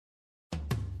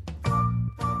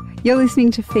You're listening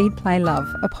to Feed, Play, Love,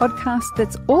 a podcast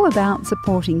that's all about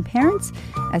supporting parents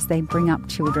as they bring up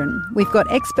children. We've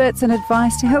got experts and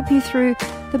advice to help you through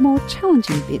the more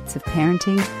challenging bits of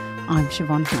parenting. I'm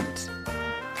Siobhan Hunt.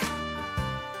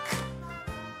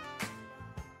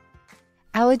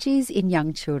 Allergies in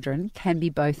young children can be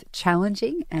both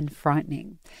challenging and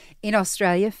frightening. In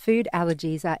Australia, food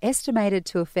allergies are estimated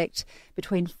to affect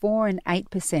between 4 and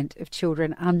 8% of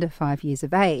children under 5 years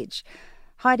of age.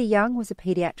 Heidi Young was a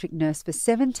paediatric nurse for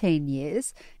 17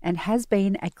 years and has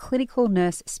been a clinical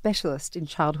nurse specialist in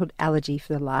childhood allergy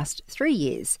for the last 3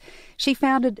 years. She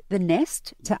founded The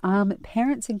Nest to arm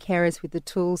parents and carers with the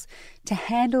tools to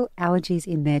handle allergies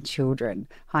in their children.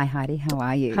 Hi Heidi, how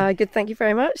are you? Hi, good, thank you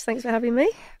very much. Thanks for having me.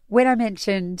 When I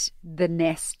mentioned The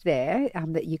Nest there,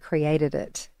 that you created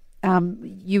it,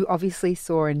 you obviously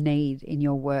saw a need in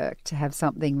your work to have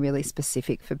something really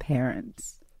specific for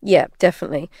parents. Yeah,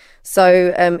 definitely.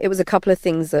 So it was a couple of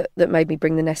things that made me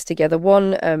bring The Nest together.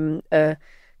 One, a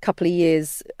couple of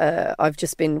years, I've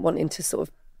just been wanting to sort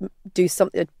of do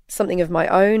something of my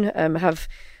own. I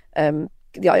can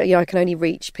only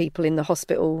reach people in the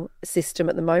hospital system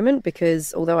at the moment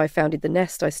because although I founded The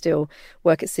Nest, I still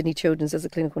work at Sydney Children's as a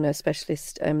clinical nurse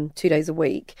specialist 2 days a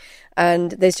week.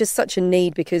 And there's just such a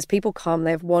need because people come,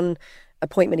 they have one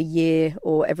appointment a year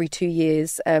or every 2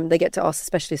 years. They get to ask the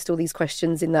specialist all these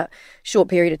questions in that short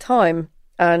period of time.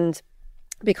 And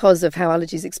because of how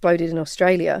allergies exploded in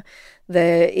Australia,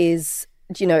 there is,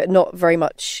 not very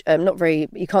much,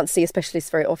 you can't see a specialist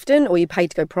very often, or you pay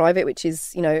to go private, which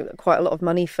is, quite a lot of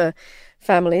money for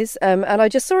families. And I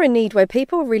just saw a need where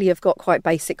people really have got quite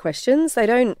basic questions.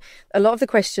 A lot of the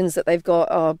questions that they've got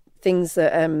are things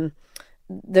that,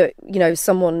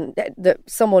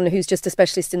 someone who's just a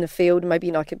specialist in the field,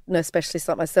 maybe like a nurse specialist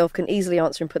like myself, can easily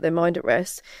answer and put their mind at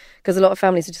rest, because a lot of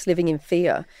families are just living in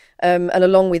fear. And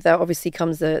along with that, obviously,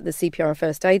 comes the CPR and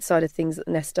first aid side of things that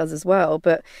the Nest does as well.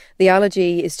 But the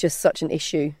allergy is just such an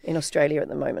issue in Australia at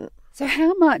the moment. So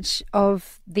how much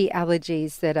of the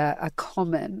allergies that are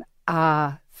common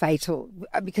are fatal?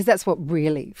 Because that's what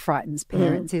really frightens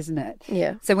parents, isn't it?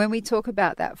 Yeah. So when we talk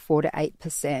about that 4 to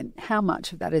 8%, how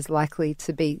much of that is likely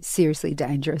to be seriously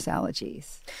dangerous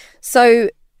allergies?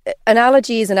 So an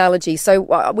allergy is an allergy. So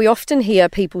we often hear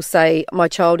people say, my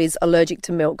child is allergic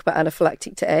to milk but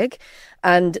anaphylactic to egg.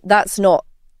 And that's not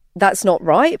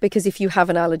right, because if you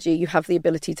have an allergy, you have the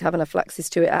ability to have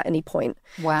anaphylaxis to it at any point.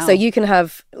 Wow. So you can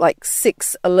have like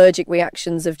 6 allergic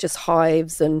reactions of just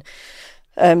hives and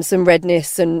some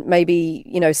redness and maybe,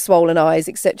 swollen eyes,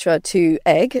 etc. to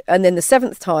egg. And then the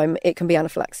 7th time, it can be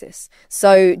anaphylaxis.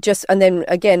 So and then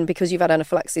again, because you've had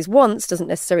anaphylaxis once doesn't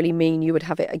necessarily mean you would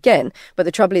have it again. But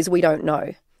the trouble is we don't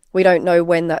know. We don't know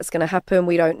when that's going to happen.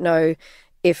 We don't know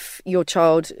if your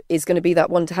child is going to be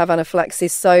that one to have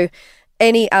anaphylaxis. So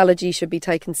any allergy should be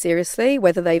taken seriously,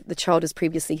 whether the child has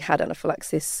previously had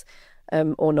anaphylaxis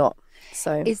or not.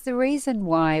 So, is the reason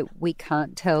why we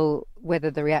can't tell whether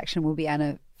the reaction will be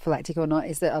anaphylactic or not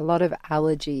is that a lot of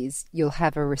allergies, you'll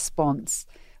have a response,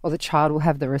 or the child will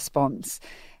have the response,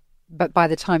 but by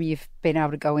the time you've been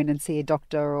able to go in and see a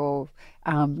doctor or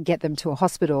get them to a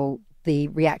hospital, the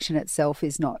reaction itself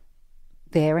is not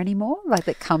there anymore? Like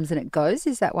it comes and it goes?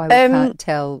 Is that why we can't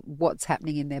tell what's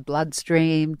happening in their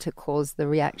bloodstream to cause the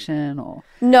reaction? Or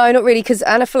no, not really, because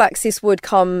anaphylaxis would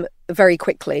come very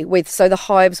quickly. So the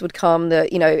hives would come,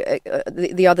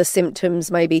 the other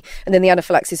symptoms maybe, and then the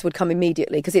anaphylaxis would come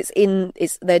immediately because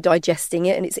they're digesting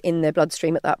it and it's in their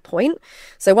bloodstream at that point.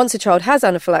 So once a child has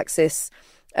anaphylaxis,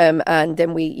 and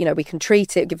then we can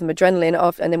treat it, give them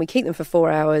adrenaline, and then we keep them for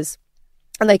 4 hours.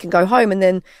 And they can go home and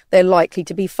then they're likely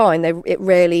to be fine. It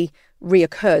rarely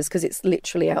reoccurs because it's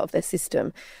literally out of their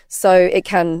system. So it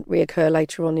can reoccur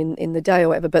later on in the day or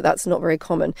whatever, but that's not very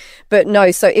common. But no,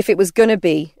 so if it was going to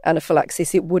be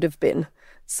anaphylaxis, it would have been.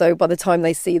 So by the time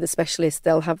they see the specialist,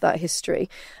 they'll have that history.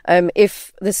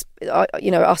 If this,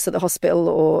 us at the hospital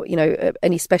or,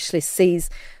 any specialist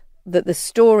sees that the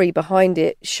story behind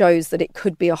it shows that it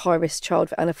could be a high-risk child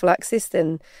for anaphylaxis,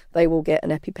 then they will get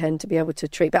an EpiPen to be able to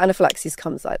treat. But anaphylaxis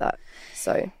comes like that.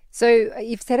 So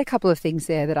you've said a couple of things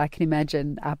there that I can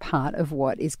imagine are part of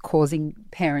what is causing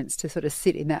parents to sort of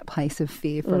sit in that place of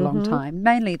fear for a long time,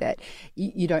 mainly that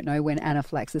you don't know when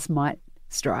anaphylaxis might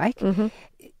strike. Mm-hmm.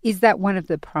 Is that one of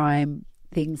the prime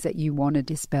things that you want to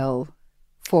dispel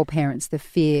for parents, the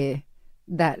fear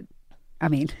that I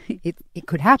mean, it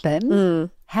could happen.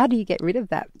 How do you get rid of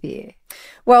that fear?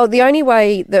 Well, the only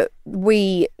way that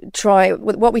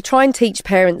what we try and teach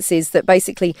parents is that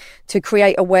basically to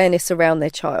create awareness around their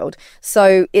child.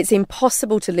 So it's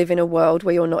impossible to live in a world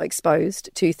where you're not exposed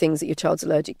to things that your child's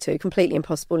allergic to. Completely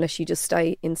impossible unless you just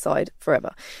stay inside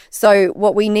forever. So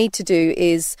what we need to do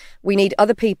is we need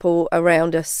other people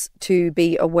around us to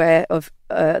be aware of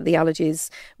the allergies.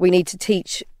 We need to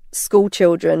teach school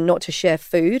children not to share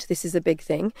food. This is a big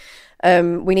thing.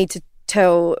 We need to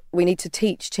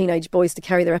teach teenage boys to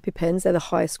carry their EpiPens. They're the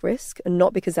highest risk, and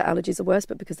not because their allergies are worse,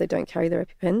 but because they don't carry their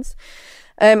EpiPens.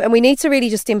 And we need to really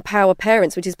just empower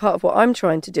parents, which is part of what I'm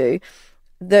trying to do.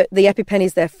 The EpiPen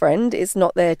is their friend. It's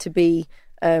not there to be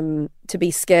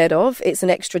scared of. It's an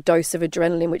extra dose of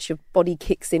adrenaline which your body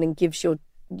kicks in and gives you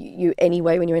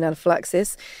anyway when you're in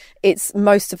anaphylaxis. It's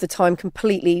most of the time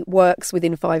completely works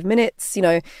within 5 minutes,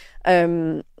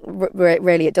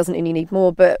 rarely it doesn't and you need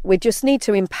more, but we just need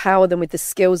to empower them with the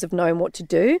skills of knowing what to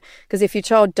do, because if your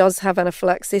child does have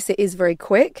anaphylaxis, it is very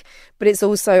quick, but it's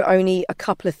also only a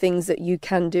couple of things that you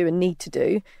can do and need to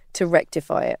do to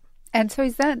rectify it. And so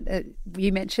is that,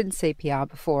 you mentioned CPR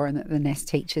before and the Nest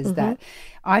teaches that.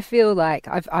 I feel like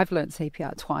I've learned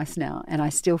CPR twice now, and I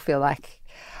still feel like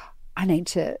I need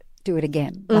to do it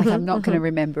again. Like I'm not going to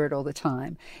remember it all the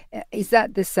time. Is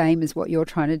that the same as what you're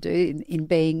trying to do in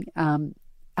being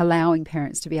allowing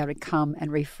parents to be able to come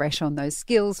and refresh on those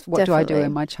skills? What do I do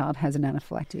when my child has an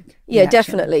anaphylactic reaction?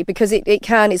 Definitely, because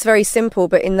it's very simple,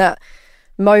 but in that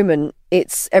moment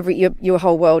it's your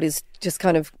whole world is just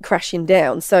kind of crashing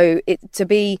down. So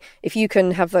if you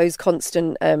can have those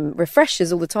constant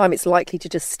refreshers all the time, it's likely to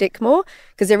just stick more,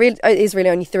 because there is really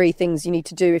only 3 things you need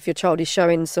to do if your child is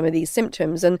showing some of these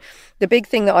symptoms. And the big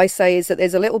thing that I say is that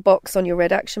there's a little box on your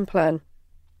Red Action Plan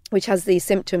which has the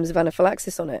symptoms of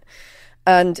anaphylaxis on it,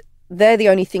 and they're the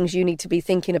only things you need to be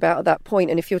thinking about at that point.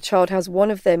 And if your child has one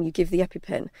of them, you give the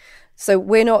EpiPen. So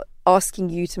we're not asking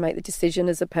you to make the decision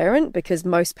as a parent, because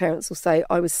most parents will say,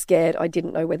 I was scared, I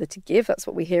didn't know whether to give. That's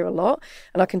what we hear a lot,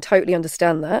 and I can totally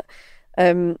understand that.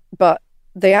 But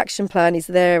the action plan is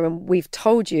there, and we've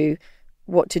told you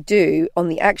what to do on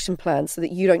the action plan so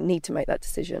that you don't need to make that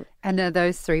decision. And are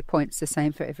those 3 points the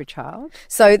same for every child?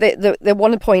 So the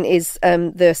one point is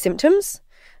the symptoms.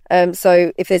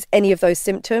 So if there's any of those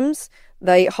symptoms,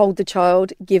 they hold the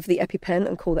child, give the EpiPen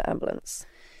and call the ambulance.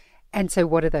 And so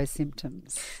what are those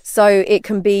symptoms? So it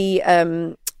can be,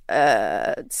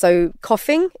 so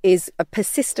coughing is a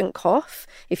persistent cough.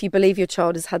 If you believe your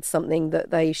child has had something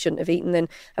that they shouldn't have eaten, then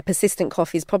a persistent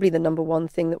cough is probably the number one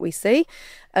thing that we see.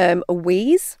 A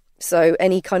wheeze, so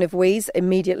any kind of wheeze,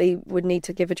 immediately would need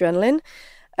to give adrenaline.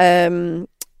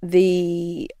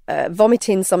 The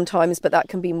vomiting sometimes, but that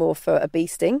can be more for a bee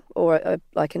sting or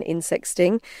like an insect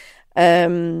sting.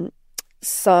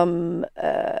 Some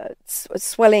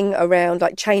swelling around,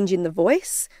 like change in the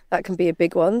voice, that can be a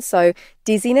big one. So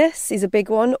dizziness is a big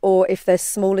one, or if they're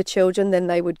smaller children, then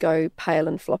they would go pale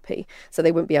and floppy, so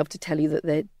they wouldn't be able to tell you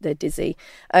that they're dizzy.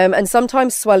 And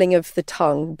sometimes swelling of the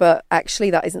tongue, but actually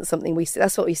that isn't something we see.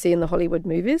 That's what we see in the Hollywood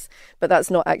movies, but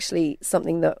that's not actually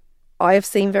something that I have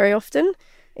seen very often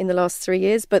in the last 3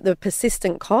 years. But the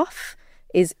persistent cough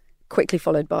is quickly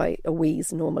followed by a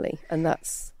wheeze normally, and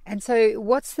that's... And so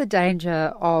what's the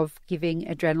danger of giving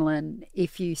adrenaline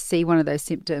if you see one of those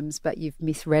symptoms but you've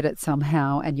misread it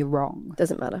somehow and you're wrong?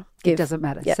 Doesn't matter. Give. It doesn't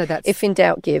matter. Yeah. So that's... If in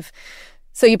doubt, give.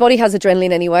 So your body has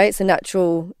adrenaline anyway. It's a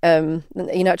natural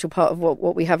part of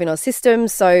what we have in our system.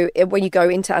 So when you go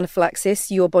into anaphylaxis,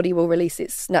 your body will release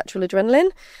its natural adrenaline,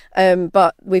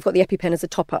 but we've got the EpiPen as a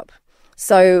top-up.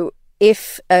 So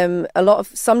if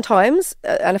sometimes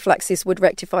anaphylaxis would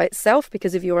rectify itself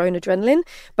because of your own adrenaline,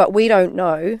 but we don't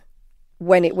know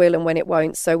when it will and when it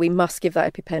won't. So we must give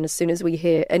that EpiPen as soon as we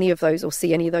hear any of those or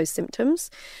see any of those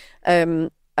symptoms. And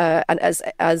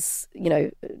as you know,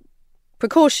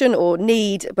 precaution or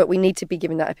need, but we need to be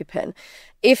giving that EpiPen.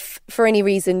 If for any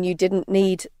reason you didn't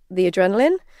need the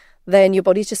adrenaline, then your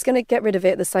body's just going to get rid of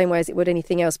it the same way as it would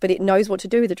anything else, but it knows what to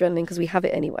do with adrenaline because we have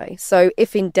it anyway. So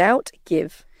if in doubt,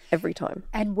 give. Every time.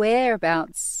 And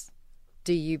whereabouts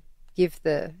do you give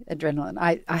the adrenaline?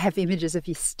 I have images of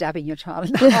you stabbing your child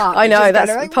in the heart. I know,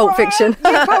 that's like, Pulp Fiction.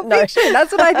 Yeah, Pulp Fiction.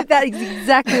 That's what I think. That is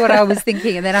exactly what I was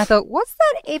thinking. And then I thought, what's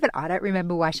that even? I don't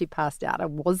remember why she passed out.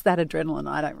 Was that adrenaline?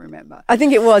 I don't remember. I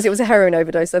think it was. It was a heroin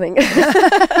overdose, I think.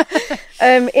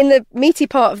 In the meaty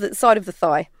part of the side of the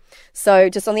thigh. So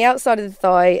just on the outside of the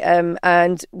thigh,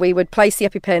 and we would place the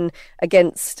EpiPen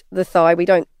against the thigh. We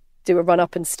don't do a run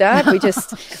up and stab. We just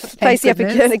place the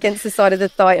EpiPen against the side of the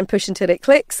thigh and push until it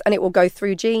clicks, and it will go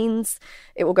through jeans.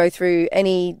 It will go through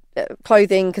any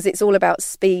clothing, because it's all about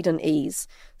speed and ease.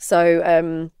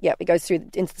 So it goes through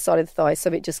into the side of the thigh,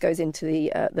 so it just goes into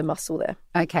the muscle there.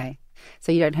 Okay.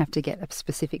 So you don't have to get a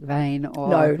specific vein or...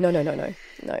 No.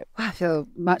 I feel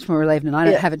much more relieved, and I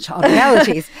don't have a child with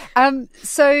allergies.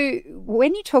 So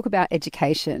when you talk about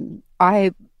education,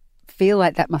 I feel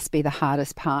like that must be the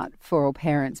hardest part for all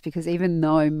parents, because even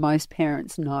though most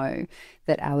parents know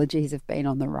that allergies have been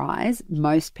on the rise,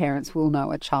 most parents will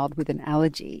know a child with an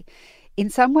allergy. In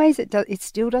some ways, it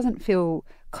still doesn't feel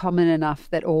common enough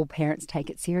that all parents take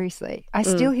it seriously. I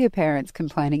still hear parents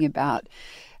complaining about,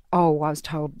 oh, I was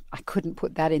told I couldn't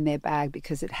put that in their bag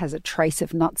because it has a trace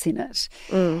of nuts in it.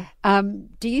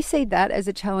 Do you see that as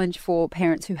a challenge for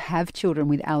parents who have children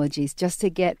with allergies, just to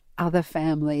get other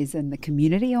families and the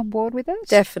community on board with it?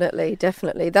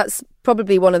 Definitely. That's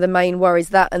probably one of the main worries,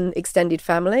 that and extended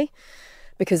family,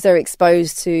 because they're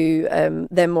exposed to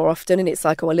them more often, and it's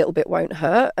like, oh, a little bit won't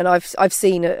hurt. And I've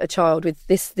seen a child with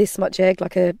this much egg,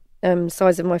 like a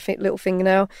size of my little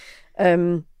fingernail,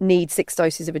 need 6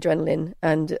 doses of adrenaline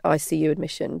and ICU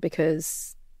admission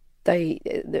because they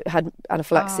had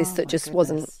anaphylaxis that just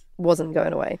wasn't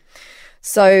going away.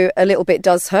 So a little bit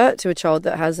does hurt to a child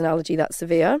that has an allergy that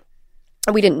severe.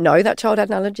 And we didn't know that child had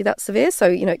an allergy that severe, so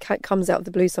it comes out of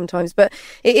the blue sometimes. But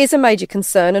it is a major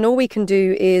concern, and all we can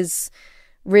do is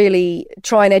really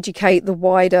try and educate the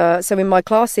wider. So in my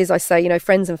classes, I say,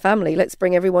 friends and family, let's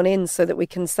bring everyone in so that we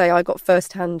can say, I got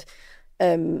firsthand.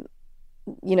 I've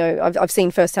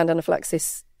seen firsthand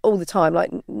anaphylaxis all the time,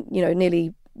 like,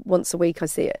 nearly once a week I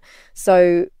see it.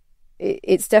 So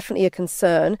it's definitely a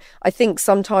concern. I think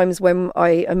sometimes when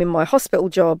I am in my hospital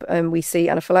job and we see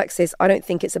anaphylaxis, I don't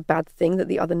think it's a bad thing that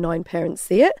the other 9 parents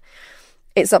see it.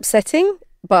 It's upsetting,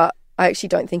 but I actually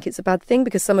don't think it's a bad thing,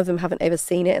 because some of them haven't ever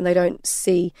seen it and they don't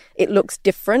see it looks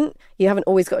different. You haven't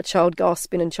always got a child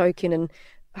gasping and choking and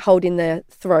holding their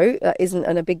throat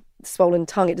and a big swollen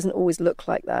tongue. It doesn't always look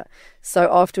like that. So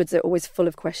afterwards they're always full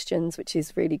of questions, which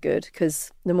is really good,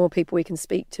 because the more people we can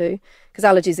speak to, because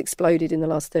allergies exploded in the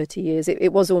last 30 years.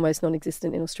 It was almost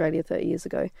non-existent in Australia 30 years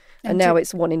ago, and now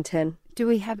it's 1 in 10. Do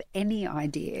we have any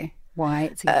idea why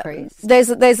it's increased? There's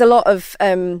a lot of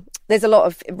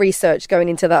research going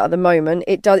into that at the moment.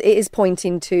 It is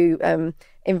pointing to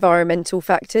environmental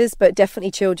factors, but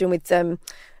definitely children with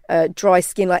dry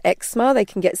skin like eczema, they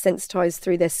can get sensitized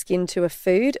through their skin to a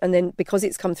food, and then because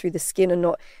it's come through the skin and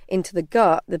not into the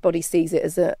gut, the body sees it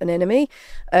as an enemy.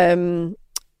 There's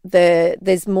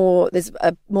more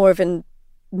of a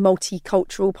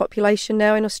multicultural population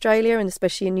now in Australia, and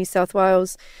especially in New South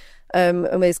Wales,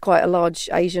 and there's quite a large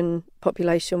Asian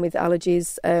population with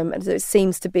allergies, and so it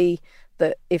seems to be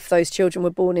that if those children were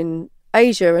born in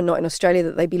Asia and not in Australia,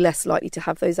 that they'd be less likely to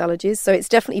have those allergies. So it's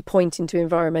definitely pointing to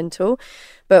environmental,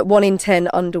 but 1 in 10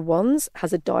 under ones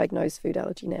has a diagnosed food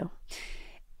allergy now.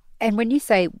 And when you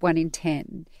say 1 in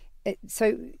 10,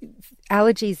 so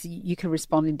allergies, you can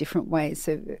respond in different ways.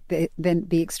 So then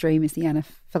the extreme is the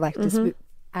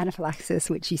anaphylaxis,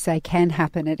 which you say can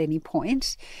happen at any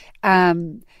point.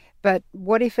 But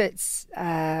what if it's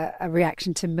a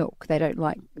reaction to milk? They don't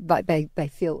like they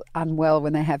feel unwell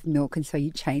when they have milk, and so you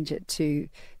change it to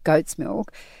goat's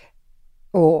milk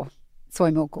or soy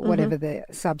milk or whatever the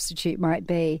substitute might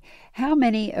be. How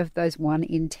many of those 1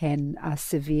 in 10 are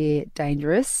severe,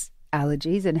 dangerous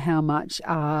allergies, and how much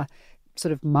are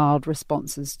sort of mild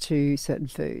responses to certain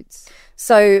foods?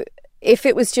 So if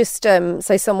it was just,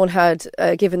 say someone had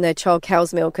given their child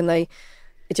cow's milk and it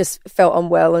just felt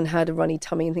unwell and had a runny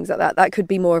tummy and things like that, that could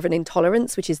be more of an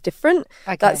intolerance, which is different.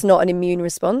 Okay. That's not an immune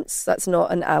response. That's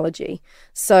not an allergy.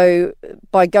 So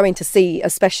by going to see a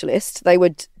specialist, they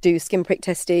would do skin prick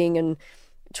testing and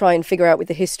try and figure out with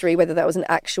the history whether that was an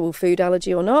actual food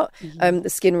allergy or not. The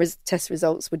skin test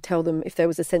results would tell them if there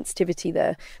was a sensitivity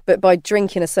there. But by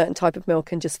drinking a certain type of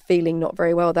milk and just feeling not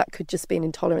very well, that could just be an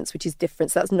intolerance, which is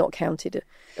different. So that's not counted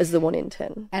as the 1 in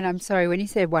 10. And I'm sorry, when you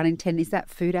said 1 in 10, is that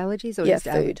food allergies or just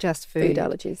food? Just food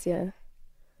allergies, yeah.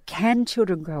 Can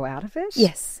children grow out of it?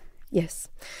 Yes.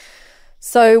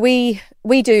 So we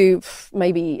do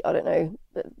maybe,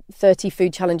 30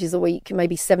 food challenges a week.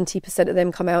 Maybe 70% of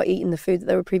them come out eating the food that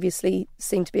they were previously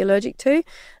seen to be allergic to.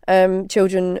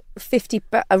 Children,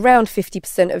 around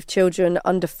 50% of children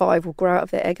under 5 will grow out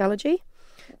of their egg allergy.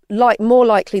 More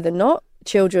likely than not,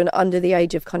 children under the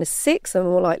age of kind of 6 are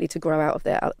more likely to grow out of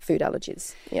their food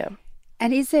allergies. Yeah.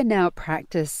 And is there now a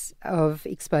practice of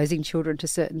exposing children to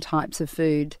certain types of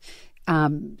food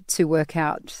to work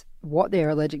out what they're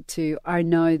allergic to? I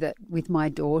know that with my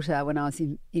daughter, when I was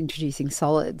introducing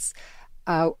solids,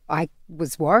 I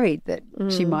was worried that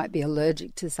she might be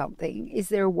allergic to something. Is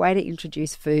there a way to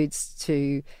introduce foods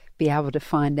to be able to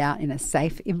find out in a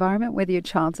safe environment whether your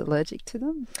child's allergic to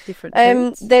them? Different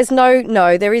foods?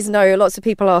 There is no. Lots of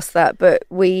people ask that, but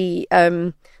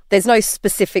there's no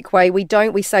specific way.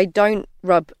 We say don't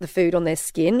rub the food on their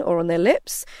skin or on their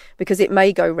lips because it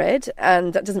may go red,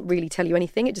 and that doesn't really tell you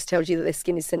anything. It just tells you that their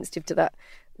skin is sensitive to that.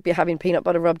 Be having peanut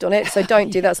butter rubbed on it. So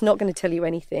don't do that. It's not going to tell you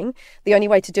anything. The only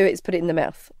way to do it is put it in the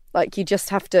mouth. Like you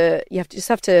have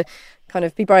to kind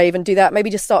of be brave and do that.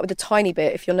 Maybe just start with a tiny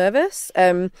bit if you're nervous.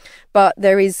 But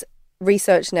there is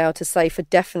research now to say for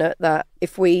definite that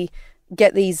if we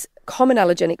get these common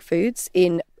allergenic foods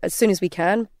in as soon as we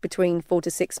can, between 4 to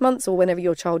 6 months or whenever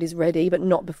your child is ready, but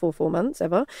not before 4 months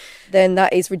ever, then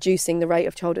that is reducing the rate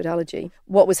of childhood allergy.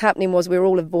 What was happening was we were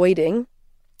all avoiding.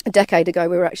 A decade ago,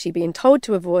 we were actually being told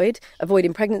to avoid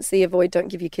in pregnancy, don't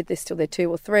give your kid this till they're 2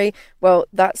 or 3. Well,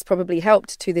 that's probably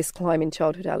helped to this climb in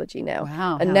childhood allergy now.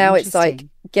 Wow, and now it's like,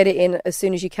 get it in as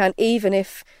soon as you can, even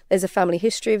if there's a family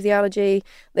history of the allergy.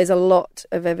 There's a lot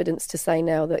of evidence to say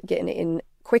now that getting it in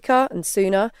quicker and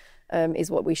sooner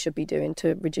is what we should be doing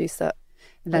to reduce that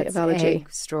rate of allergy. Egg,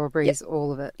 strawberries,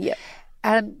 all of it. Yeah.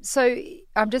 So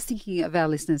I'm just thinking of our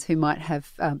listeners who might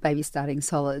have baby starting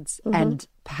solids and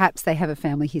perhaps they have a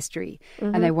family history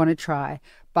and they want to try,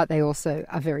 but they also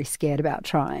are very scared about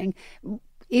trying.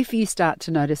 If you start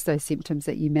to notice those symptoms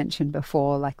that you mentioned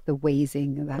before, like the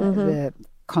wheezing, the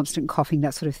constant coughing,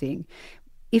 that sort of thing,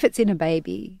 if it's in a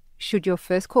baby, should your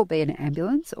first call be an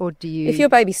ambulance or do you... If your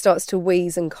baby starts to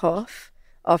wheeze and cough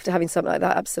after having something like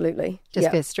that, absolutely.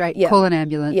 Just go straight, call an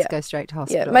ambulance, go straight to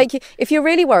hospital. Yeah, if you're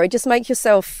really worried, just make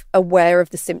yourself aware of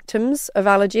the symptoms of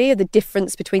allergy, the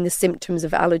difference between the symptoms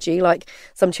of allergy. Like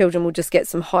some children will just get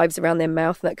some hives around their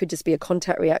mouth and that could just be a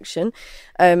contact reaction,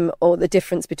 or the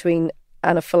difference between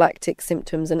anaphylactic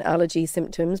symptoms and allergy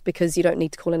symptoms, because you don't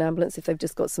need to call an ambulance if they've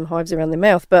just got some hives around their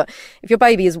mouth. But if your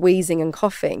baby is wheezing and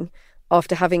coughing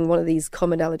after having one of these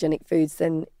common allergenic foods,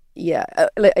 then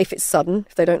if it's sudden,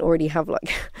 if they don't already have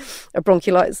like a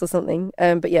bronchiolitis or something.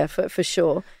 But yeah, for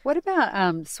sure. What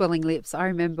about swelling lips? I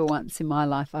remember once in my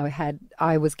life I had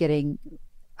a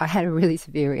really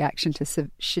severe reaction to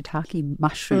shiitake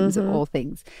mushrooms of all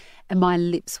things, and my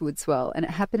lips would swell. And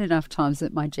it happened enough times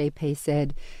that my GP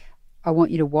said, I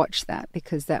want you to watch that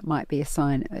because that might be a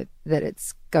sign that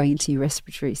it's going into your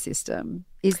respiratory system.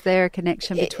 Is there a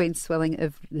connection between swelling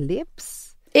of lips?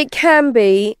 It can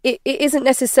be. It isn't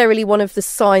necessarily one of the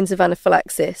signs of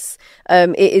anaphylaxis.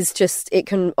 It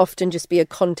can often just be a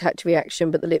contact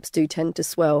reaction, but the lips do tend to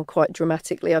swell quite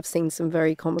dramatically. I've seen some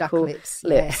very comical lips.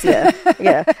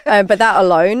 Yeah. But that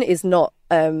alone is not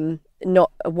a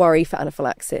worry for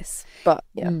anaphylaxis. But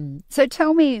yeah. So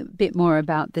tell me a bit more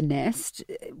about the Nest.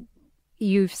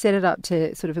 You've set it up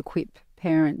to sort of equip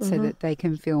parents so that they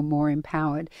can feel more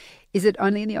empowered. Is it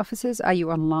only in the offices? Are you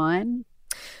online?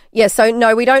 Yeah, so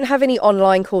no, we don't have any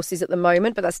online courses at the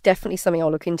moment, but that's definitely something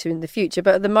I'll look into in the future.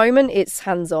 But at the moment, it's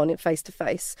hands-on, it's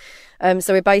face-to-face. So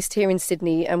we're based here in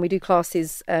Sydney and we do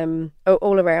classes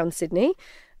all around Sydney.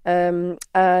 And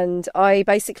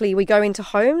we go into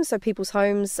homes, so people's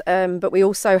homes, but we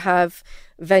also have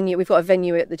we've got a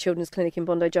venue at the Children's Clinic in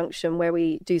Bondi Junction where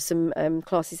we do some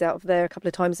classes out of there a couple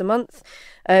of times a month,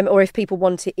 or if people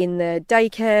want it in their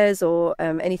daycares or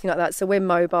anything like that. So we're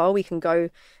mobile, we can go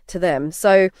to them.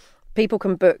 So people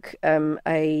can book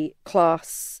a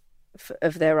class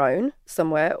of their own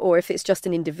somewhere, or if it's just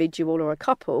an individual or a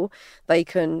couple, they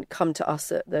can come to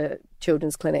us at the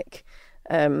Children's Clinic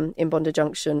in Bondi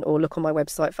Junction, or look on my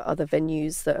website for other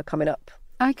venues that are coming up.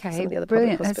 Okay, some of the other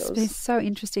brilliant. Public That's hospitals. been so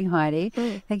interesting, Heidi.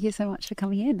 Thank you so much for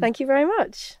coming in. Thank you very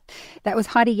much. That was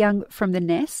Heidi Young from The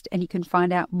Nest, and you can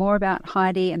find out more about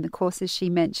Heidi and the courses she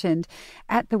mentioned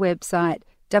at the website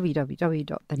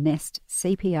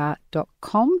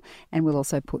www.thenestcpr.com, and we'll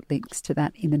also put links to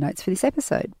that in the notes for this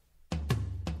episode.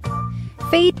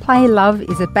 Feed, Play, Love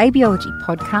is a babyology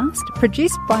podcast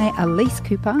produced by Elise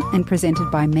Cooper and presented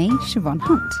by me, Siobhan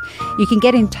Hunt. You can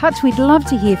get in touch. We'd love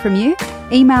to hear from you.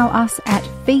 Email us at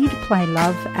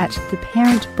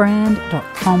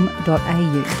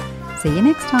feedplaylove@theparentbrand.com.au. See you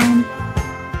next time.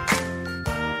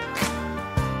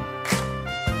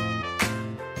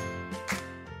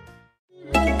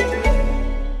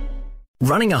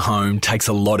 Running a home takes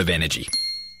a lot of energy.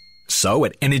 So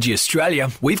at Energy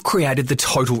Australia, we've created the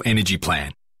Total Energy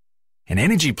Plan. An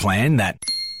energy plan that,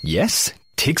 yes,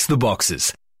 ticks the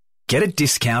boxes. Get a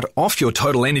discount off your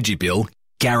total energy bill,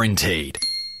 guaranteed.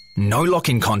 No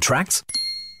lock-in contracts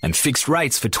and fixed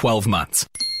rates for 12 months.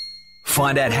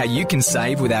 Find out how you can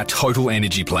save with our Total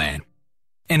Energy Plan.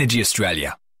 Energy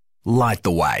Australia. Light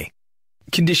the way.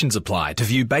 Conditions apply. To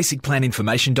view basic plan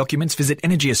information documents, visit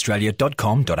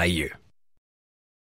energyaustralia.com.au.